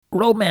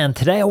Roadman,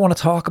 today I want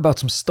to talk about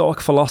some Stoic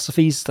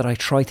philosophies that I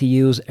try to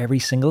use every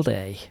single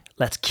day.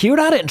 Let's cue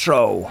that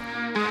intro!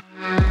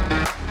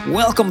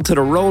 Welcome to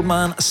the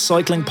Roadman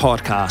Cycling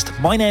Podcast.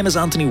 My name is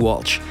Anthony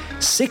Walsh.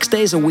 6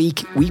 days a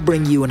week, we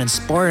bring you an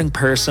inspiring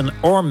person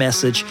or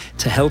message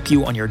to help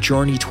you on your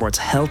journey towards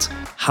health,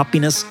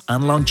 happiness,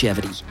 and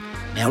longevity.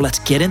 Now let's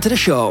get into the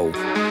show.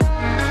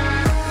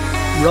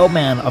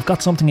 Roadman, I've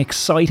got something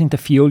exciting to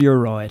fuel your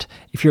ride.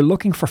 If you're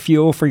looking for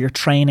fuel for your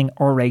training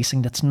or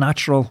racing that's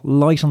natural,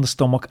 light on the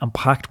stomach and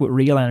packed with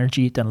real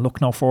energy, then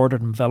look no further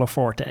than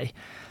Veloforte.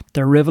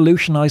 They're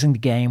revolutionising the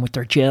game with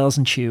their gels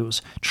and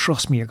chews.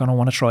 Trust me, you're going to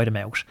want to try them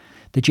out.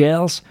 The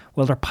gels,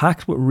 well, they're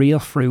packed with real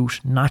fruit,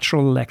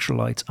 natural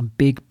electrolytes and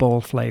big,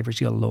 bold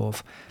flavours you'll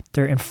love.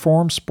 They're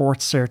Informed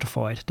Sports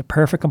certified, the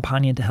perfect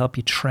companion to help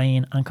you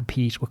train and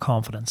compete with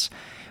confidence.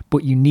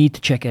 But you need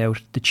to check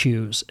out the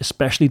chews,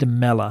 especially the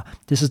Mela.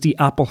 This is the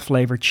apple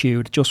flavoured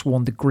chew that just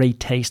won the Great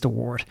Taste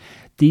Award.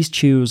 These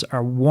chews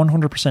are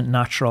 100%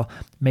 natural,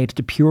 made of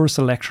the purest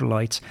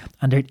electrolytes,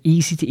 and they're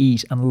easy to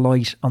eat and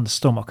light on the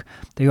stomach.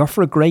 They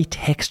offer a great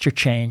texture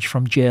change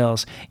from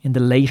gels in the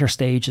later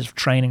stages of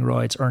training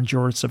rides or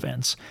endurance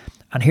events.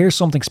 And here's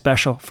something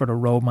special for the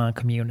Roadman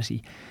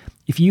community.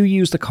 If you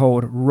use the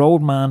code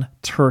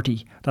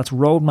ROADMAN30, that's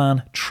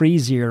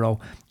ROADMAN30,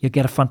 you'll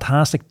get a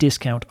fantastic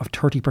discount of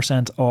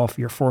 30% off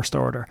your first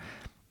order.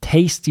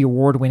 Taste the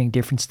award-winning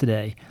difference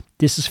today.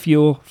 This is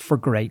fuel for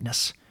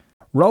greatness.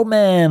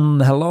 Roadman,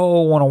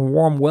 hello and a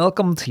warm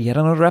welcome to yet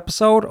another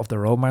episode of the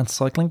Roadman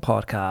Cycling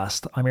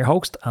Podcast. I'm your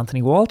host,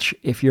 Anthony Walsh.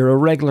 If you're a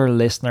regular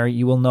listener,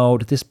 you will know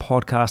that this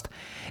podcast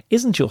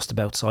isn't just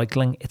about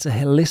cycling. It's a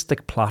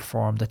holistic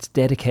platform that's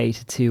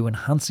dedicated to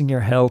enhancing your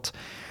health,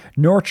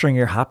 nurturing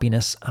your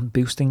happiness and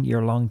boosting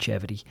your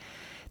longevity.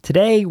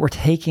 Today, we're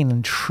taking an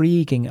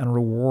intriguing and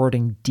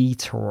rewarding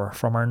detour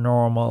from our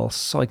normal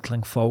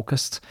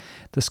cycling-focused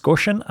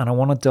discussion, and I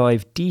want to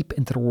dive deep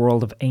into the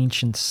world of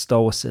ancient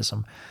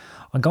Stoicism.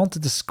 I'm going to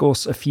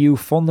discuss a few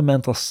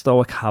fundamental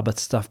Stoic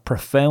habits that have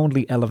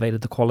profoundly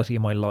elevated the quality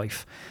of my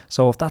life.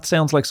 So if that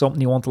sounds like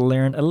something you want to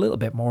learn a little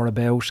bit more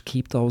about,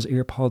 keep those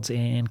earpods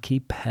in,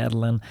 keep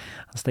pedaling,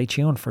 and stay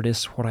tuned for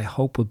this, what I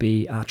hope will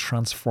be a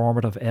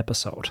transformative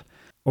episode.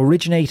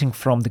 Originating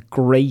from the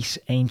great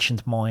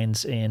ancient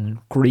minds in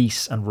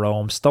Greece and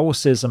Rome,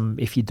 Stoicism,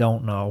 if you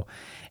don't know,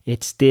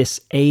 it's this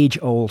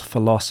age-old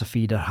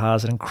philosophy that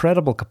has an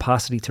incredible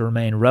capacity to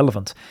remain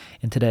relevant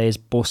in today's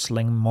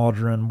bustling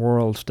modern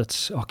world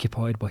that's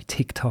occupied by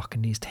TikTok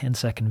and these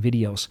 10-second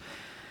videos.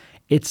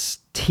 Its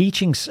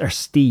teachings are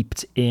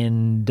steeped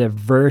in the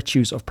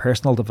virtues of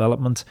personal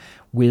development,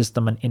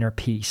 wisdom and inner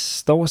peace.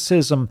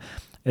 Stoicism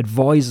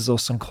advises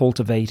us on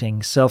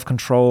cultivating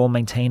self-control,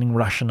 maintaining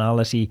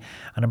rationality,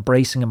 and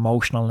embracing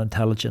emotional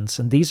intelligence.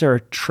 And these are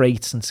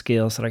traits and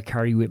skills that I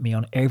carry with me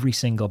on every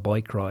single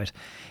bike ride.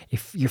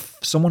 If you're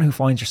someone who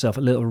finds yourself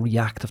a little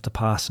reactive to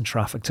passing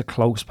traffic, to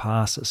close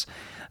passes,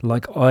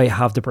 like I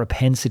have the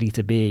propensity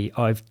to be,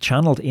 I've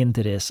channeled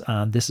into this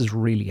and this has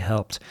really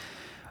helped.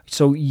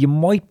 So you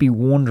might be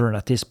wondering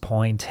at this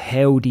point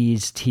how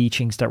these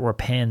teachings that were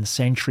penned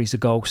centuries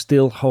ago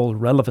still hold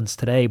relevance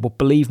today. But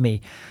believe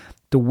me,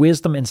 the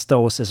wisdom in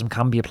Stoicism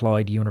can be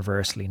applied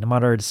universally, no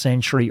matter the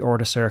century or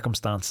the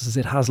circumstances.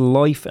 It has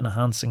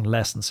life-enhancing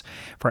lessons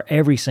for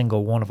every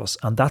single one of us,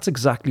 and that's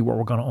exactly what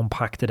we're going to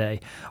unpack today.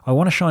 I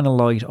want to shine a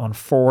light on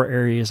 4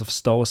 areas of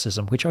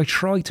Stoicism, which I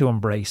try to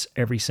embrace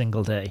every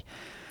single day.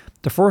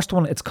 The first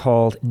one, it's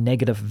called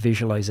negative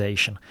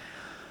visualization.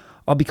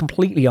 I'll be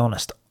completely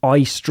honest,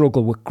 I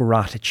struggle with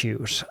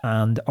gratitude,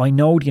 and I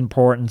know the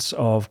importance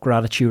of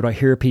gratitude. I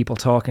hear people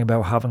talking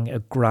about having a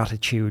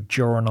gratitude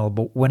journal,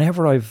 but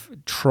whenever I've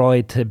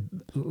tried to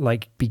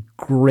be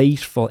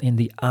grateful in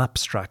the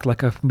abstract, I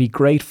can be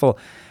grateful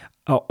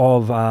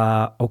of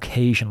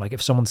occasion. Like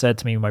if someone said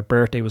to me, my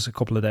birthday was a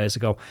couple of days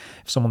ago,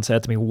 if someone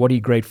said to me, what are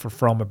you grateful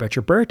from about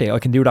your birthday? I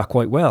can do that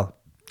quite well.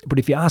 But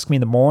if you ask me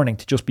in the morning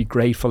to just be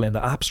grateful in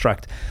the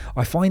abstract,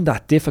 I find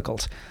that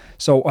difficult.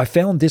 So I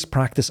found this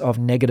practice of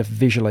negative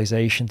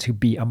visualization to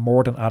be a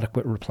more than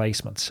adequate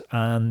replacement.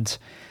 And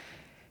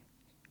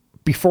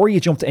before you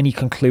jump to any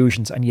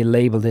conclusions and you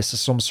label this as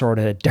some sort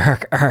of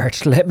dark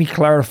art, let me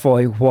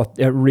clarify what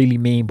I really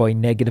mean by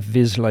negative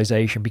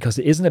visualization, because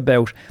it isn't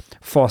about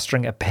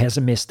fostering a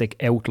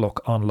pessimistic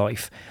outlook on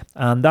life.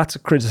 And that's a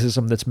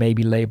criticism that's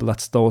maybe labeled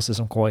at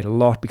Stoicism quite a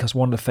lot, because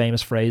one of the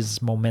famous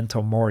phrases,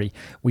 memento mori,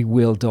 we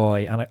will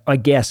die. And I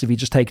guess if you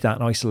just take that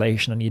in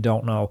isolation and you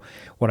don't know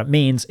what it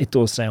means, it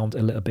does sound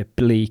a little bit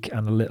bleak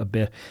and a little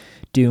bit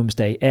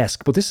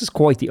doomsday-esque. But this is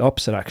quite the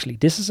opposite, actually.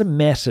 This is a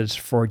method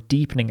for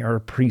deepening our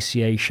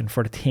appreciation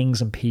for the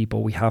things and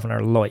people we have in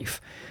our life,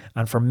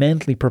 and for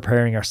mentally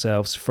preparing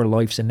ourselves for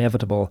life's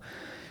inevitable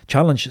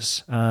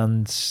challenges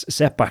and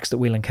setbacks that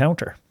we'll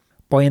encounter.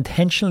 By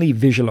intentionally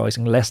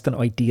visualizing less than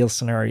ideal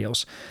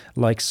scenarios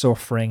like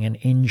suffering and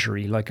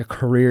injury, like a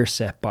career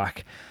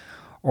setback,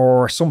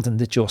 or something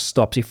that just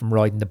stops you from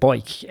riding the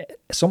bike.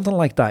 Something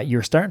like that,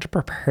 you're starting to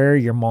prepare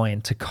your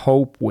mind to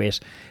cope with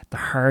the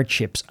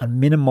hardships and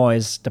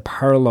minimize the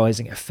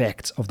paralyzing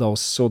effects of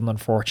those sudden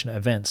unfortunate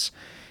events.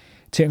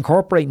 To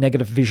incorporate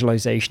negative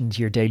visualization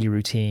into your daily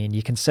routine,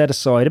 you can set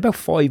aside about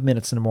 5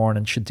 minutes in the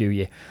morning should do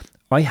you.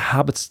 I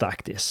habit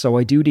stack this, so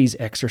I do these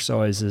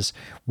exercises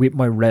with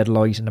my red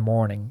light in the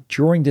morning.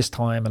 During this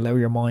time, allow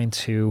your mind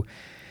to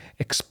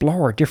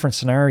explore different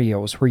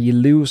scenarios where you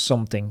lose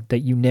something that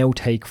you now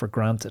take for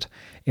granted.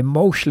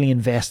 Emotionally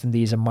invest in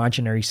these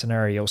imaginary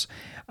scenarios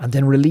and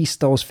then release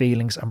those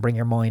feelings and bring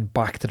your mind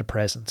back to the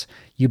present.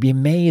 You'll be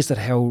amazed at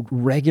how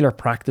regular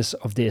practice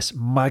of this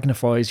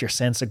magnifies your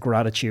sense of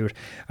gratitude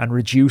and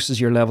reduces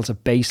your levels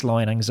of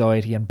baseline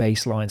anxiety and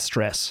baseline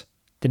stress.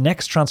 The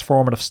next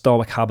transformative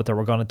Stoic habit that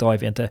we're going to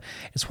dive into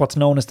is what's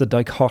known as the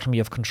dichotomy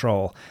of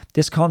control.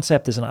 This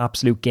concept is an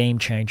absolute game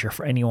changer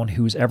for anyone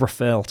who's ever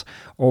felt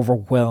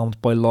overwhelmed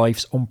by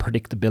life's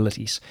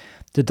unpredictabilities.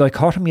 The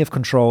dichotomy of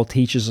control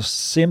teaches a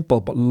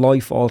simple but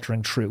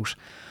life-altering truth.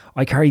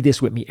 I carry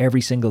this with me every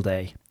single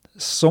day.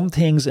 Some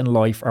things in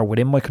life are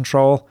within my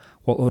control,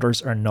 while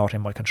others are not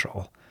in my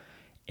control.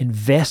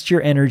 Invest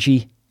your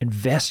energy,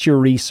 invest your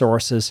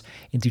resources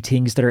into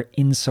things that are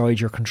inside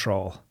your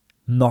control,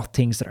 not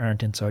things that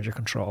aren't inside your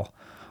control.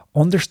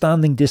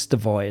 Understanding this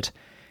divide,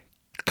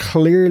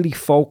 clearly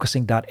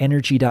focusing that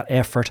energy, that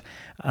effort,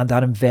 and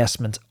that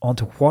investment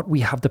onto what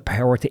we have the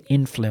power to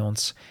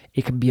influence,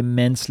 it can be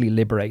immensely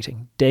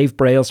liberating. Dave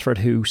Brailsford,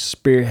 who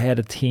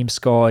spearheaded Team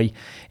Sky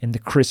in the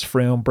Chris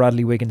Froome,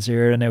 Bradley Wiggins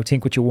era, now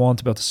think what you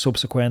want about the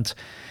subsequent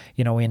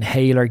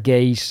Inhaler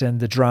Gate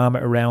and the drama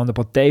around it,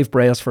 but Dave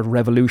Brailsford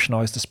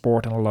revolutionised the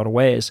sport in a lot of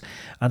ways.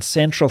 And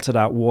central to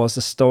that was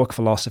the Stoic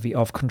philosophy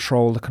of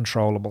control the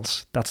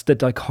controllables. That's the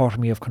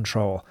dichotomy of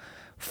control.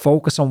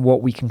 Focus on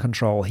what we can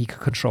control. He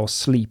could control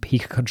sleep. He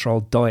could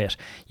control diet.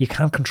 You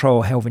can't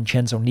control how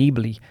Vincenzo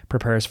Nibali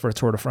prepares for a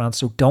Tour de France,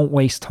 so don't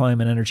waste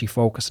time and energy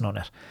focusing on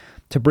it.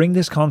 To bring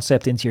this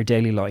concept into your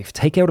daily life,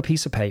 take out a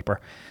piece of paper,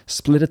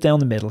 split it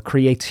down the middle,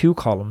 create 2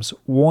 columns.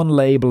 One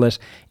label it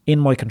in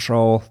my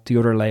control, the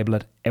other label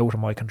it out of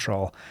my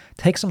control.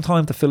 Take some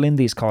time to fill in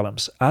these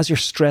columns. As you're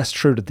stressed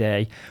through the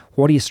day,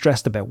 what are you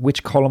stressed about?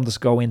 Which column does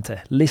it go into?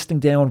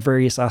 Listing down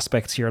various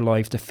aspects of your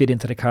life to fit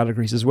into the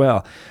categories as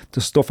well.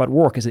 The stuff at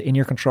work, is it in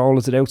your control?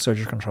 Is it outside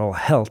your control?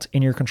 Health,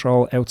 in your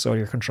control, outside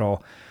your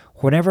control.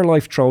 Whenever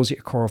life throws you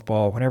a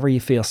curveball, whenever you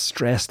feel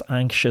stressed,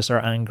 anxious or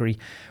angry,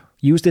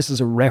 use this as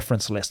a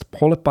reference list,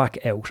 pull it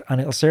back out, and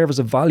it'll serve as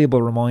a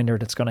valuable reminder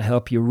that's going to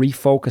help you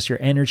refocus your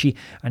energy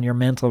and your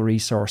mental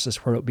resources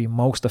where it'll be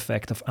most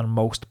effective and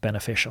most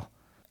beneficial.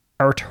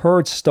 Our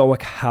third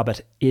Stoic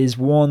habit is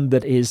one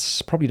that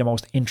is probably the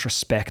most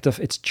introspective.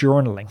 It's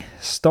journaling.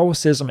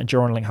 Stoicism and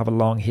journaling have a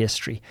long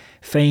history.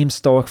 Famed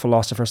Stoic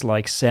philosophers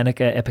like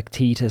Seneca,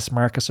 Epictetus,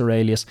 Marcus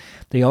Aurelius,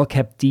 they all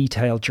kept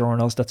detailed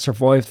journals that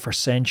survived for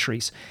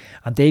centuries.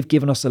 And they've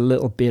given us a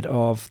little bit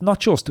of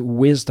not just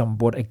wisdom,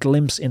 but a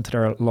glimpse into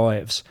their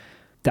lives.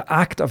 The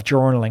act of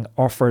journaling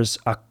offers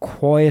a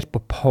quiet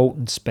but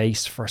potent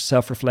space for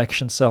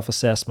self-reflection,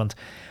 self-assessment,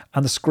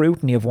 and the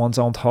scrutiny of one's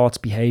own thoughts,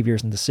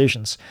 behaviours and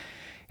decisions.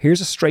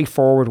 Here's a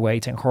straightforward way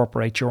to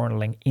incorporate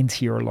journaling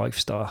into your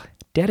lifestyle.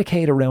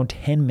 Dedicate around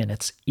 10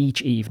 minutes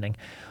each evening.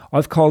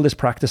 I've called this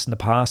practice in the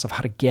past. I've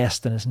had a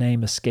guest and his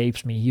name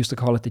escapes me. He used to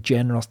call it the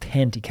general's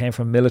tent. He came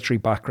from a military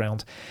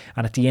background.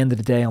 And at the end of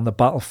the day on the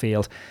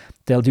battlefield,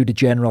 they'll do the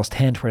general's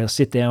tent where they'll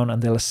sit down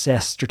and they'll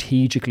assess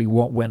strategically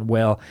what went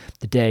well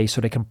the day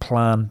so they can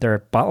plan their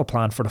battle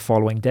plan for the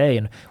following day.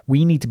 And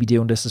we need to be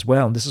doing this as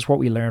well. And this is what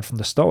we learned from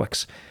the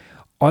Stoics.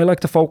 I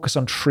like to focus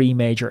on 3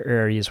 major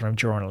areas when I'm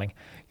journaling.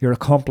 Your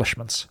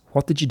accomplishments.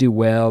 What did you do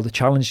well? The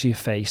challenges you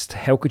faced.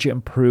 How could you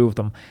improve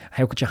them?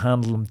 How could you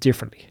handle them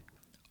differently?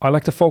 I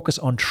like to focus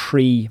on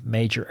 3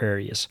 major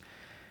areas.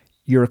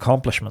 Your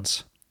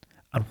accomplishments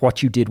and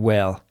what you did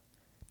well.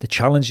 The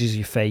challenges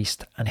you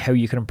faced and how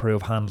you can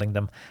improve handling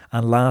them.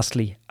 And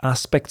lastly,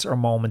 aspects or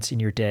moments in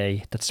your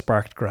day that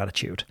sparked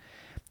gratitude.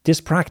 This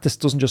practice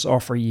doesn't just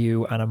offer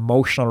you an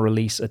emotional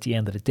release at the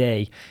end of the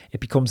day, it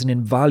becomes an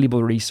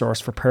invaluable resource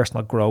for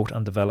personal growth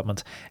and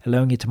development,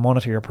 allowing you to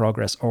monitor your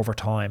progress over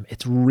time.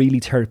 It's really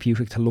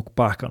therapeutic to look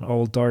back on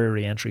old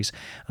diary entries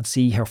and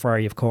see how far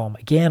you've come.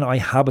 Again, I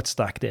habit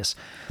stack this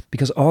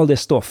because all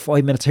this stuff,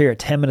 5 minutes here,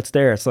 10 minutes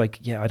there, it's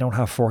like, I don't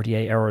have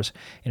 48 hours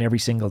in every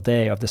single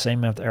day. I have the same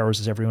amount of hours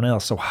as everyone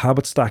else. So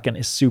habit stacking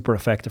is super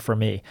effective for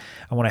me.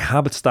 And when I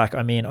habit stack,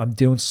 I mean, I'm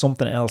doing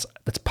something else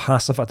that's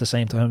passive at the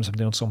same time as I'm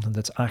doing something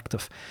that's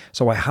active.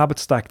 So I habit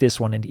stack this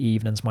one in the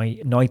evenings. My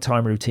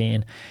nighttime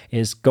routine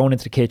is going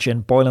into the kitchen,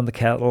 boiling the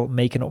kettle,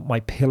 making up my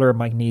Pillar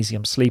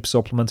magnesium sleep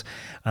supplement,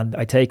 and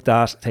I take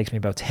that. It takes me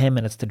about 10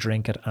 minutes to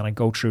drink it, and I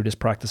go through this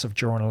practice of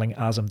journaling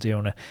as I'm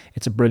doing it.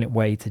 It's a brilliant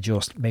way to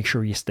just make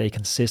sure you stay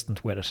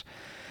consistent with it.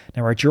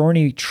 Now, our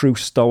journey through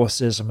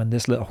Stoicism and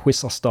this little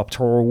whistle-stop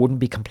tour wouldn't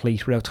be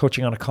complete without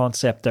touching on a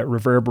concept that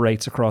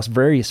reverberates across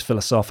various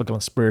philosophical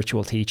and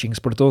spiritual teachings,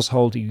 but it does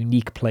hold a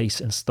unique place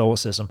in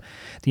Stoicism: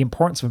 the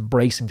importance of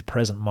embracing the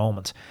present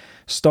moment.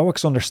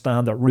 Stoics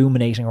understand that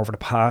ruminating over the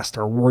past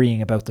or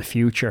worrying about the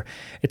future,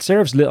 it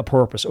serves little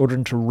purpose other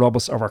than to rob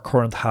us of our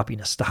current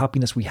happiness, the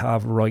happiness we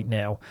have right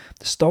now.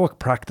 The Stoic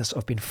practice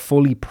of being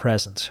fully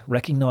present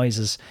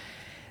recognises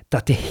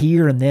that the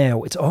here and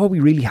now, it's all we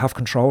really have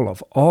control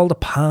of. All the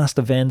past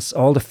events,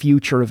 all the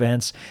future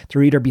events,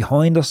 they're either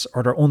behind us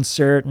or they're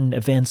uncertain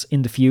events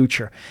in the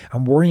future.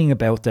 And worrying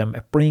about them,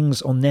 it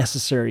brings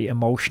unnecessary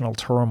emotional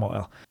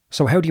turmoil.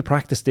 So how do you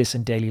practice this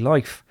in daily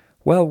life?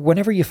 Well,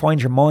 whenever you find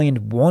your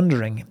mind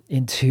wandering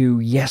into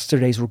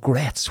yesterday's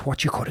regrets,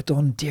 what you could have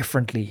done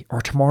differently,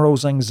 or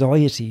tomorrow's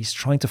anxieties,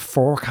 trying to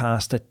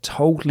forecast a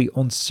totally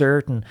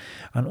uncertain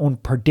and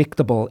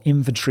unpredictable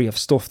inventory of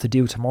stuff to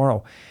do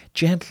tomorrow,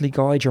 gently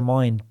guide your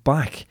mind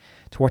back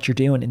to what you're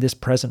doing in this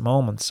present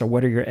moment. So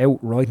whether you're out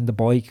riding the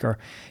bike, or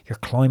you're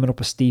climbing up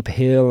a steep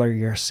hill, or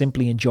you're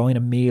simply enjoying a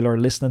meal or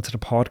listening to the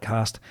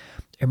podcast,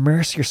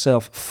 immerse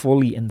yourself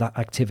fully in that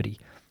activity.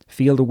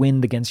 Feel the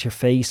wind against your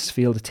face,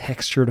 feel the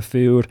texture of the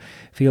food,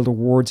 feel the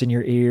words in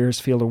your ears,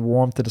 feel the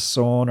warmth of the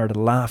sun or the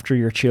laughter of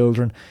your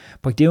children.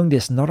 By doing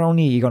this, not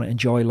only are you going to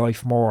enjoy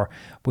life more,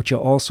 but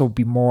you'll also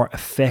be more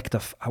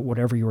effective at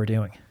whatever you are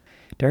doing.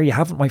 There you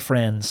have it, my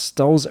friends.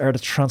 Those are the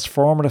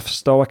transformative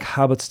Stoic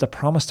habits that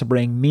promise to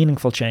bring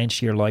meaningful change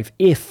to your life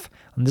if,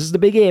 and this is the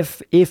big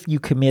if you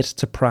commit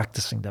to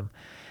practicing them.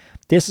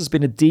 This has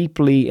been a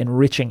deeply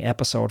enriching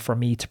episode for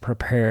me to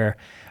prepare,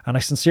 and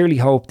I sincerely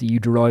hope that you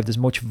derived as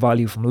much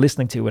value from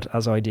listening to it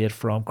as I did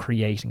from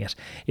creating it.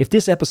 If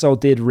this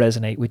episode did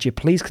resonate with you,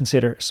 please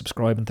consider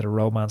subscribing to the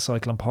Roadman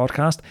Cycling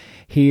Podcast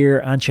here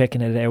and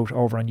checking it out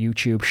over on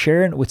YouTube,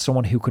 sharing it with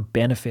someone who could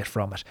benefit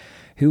from it,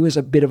 who is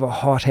a bit of a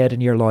hothead in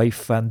your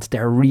life and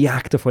they're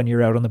reactive when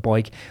you're out on the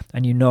bike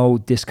and you know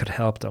this could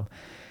help them.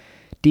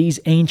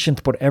 These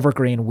ancient but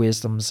evergreen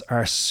wisdoms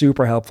are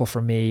super helpful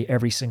for me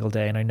every single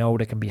day, and I know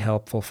they can be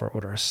helpful for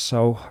others.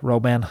 So,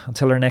 Roadmen,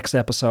 until our next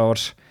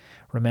episode,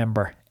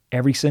 remember,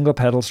 every single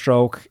pedal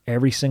stroke,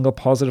 every single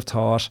positive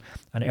thought,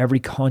 and every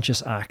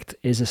conscious act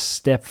is a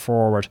step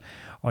forward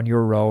on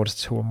your road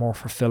to a more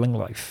fulfilling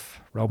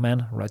life.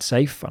 Roadmen, ride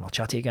safe, and I'll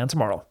chat to you again tomorrow.